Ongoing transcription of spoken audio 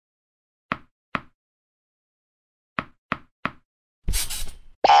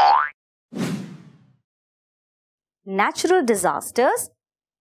natural disasters,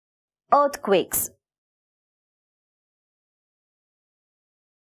 earthquakes.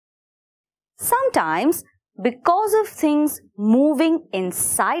 Sometimes, because of things moving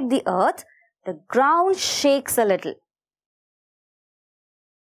inside the earth, the ground shakes a little.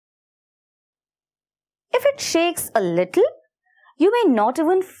 If it shakes a little, you may not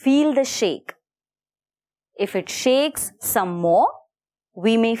even feel the shake. If it shakes some more,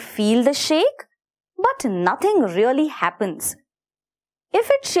 we may feel the shake, but nothing really happens. If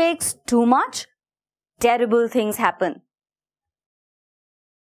it shakes too much, terrible things happen.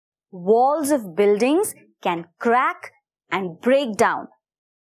 Walls of buildings can crack and break down.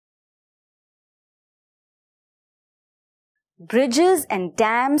 Bridges and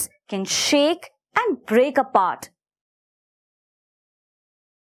dams can shake and break apart.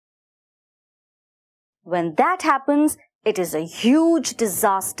 When that happens, it is a huge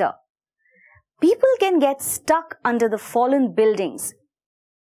disaster. People can get stuck under the fallen buildings.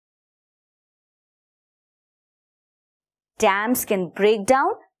 Dams can break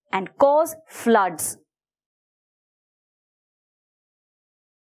down and cause floods.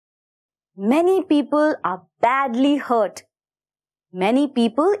 Many people are badly hurt. Many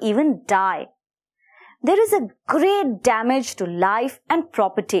people even die. There is a great damage to life and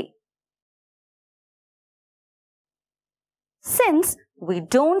property. Since we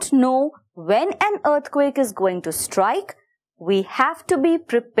don't know when an earthquake is going to strike, we have to be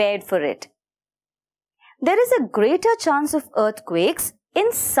prepared for it. There is a greater chance of earthquakes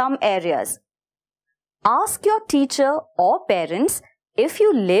in some areas. Ask your teacher or parents if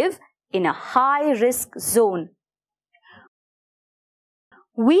you live in a high-risk zone.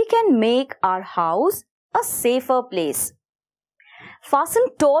 We can make our house a safer place. Fasten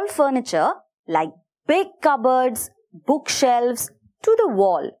tall furniture like big cupboards, bookshelves to the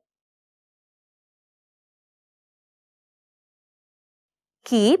wall.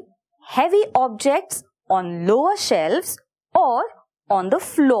 Keep heavy objects on lower shelves or on the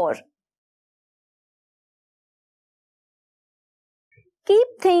floor. Keep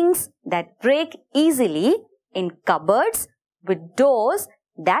things that break easily in cupboards with doors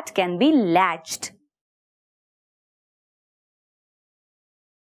that can be latched.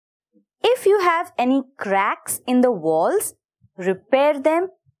 If you have any cracks in the walls, repair them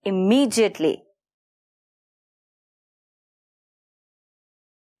immediately.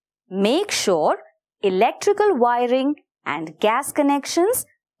 Make sure electrical wiring and gas connections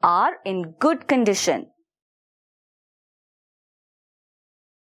are in good condition.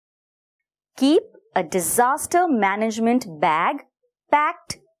 Keep a disaster management bag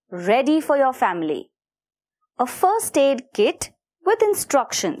packed ready for your family. A first aid kit with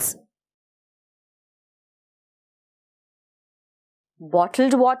instructions.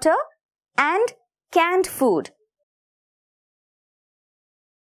 Bottled water and canned food.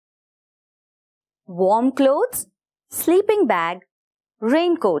 Warm clothes, sleeping bag,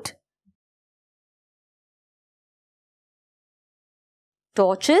 raincoat.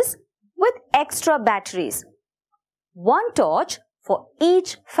 Torches with extra batteries. One torch for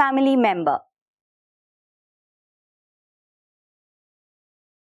each family member.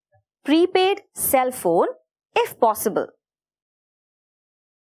 Prepaid cell phone if possible.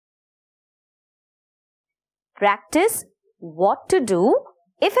 Practice what to do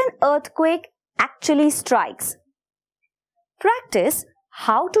if an earthquake actually strikes. Practice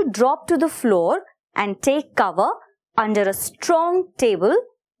how to drop to the floor and take cover under a strong table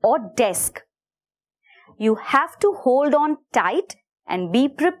or desk. You have to hold on tight and be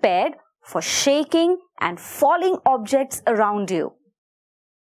prepared for shaking and falling objects around you.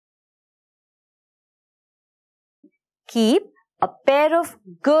 Keep a pair of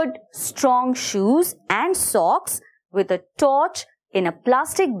good strong shoes and socks with a torch in a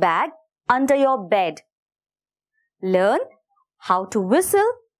plastic bag under your bed. Learn how to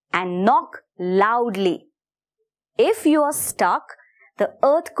whistle and knock loudly. If you are stuck, the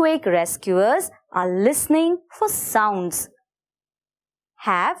earthquake rescuers are listening for sounds.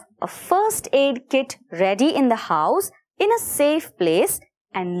 Have a first aid kit ready in the house in a safe place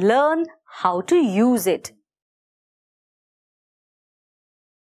and learn how to use it.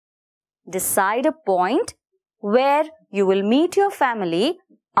 Decide a point where you will meet your family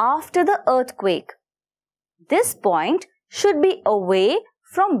after the earthquake. This point should be away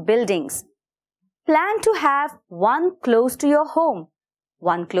from buildings. Plan to have one close to your home,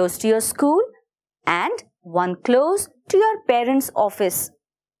 one close to your school, and one close to your parents' office.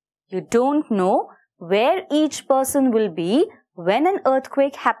 You don't know where each person will be when an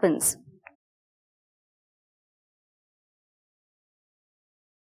earthquake happens.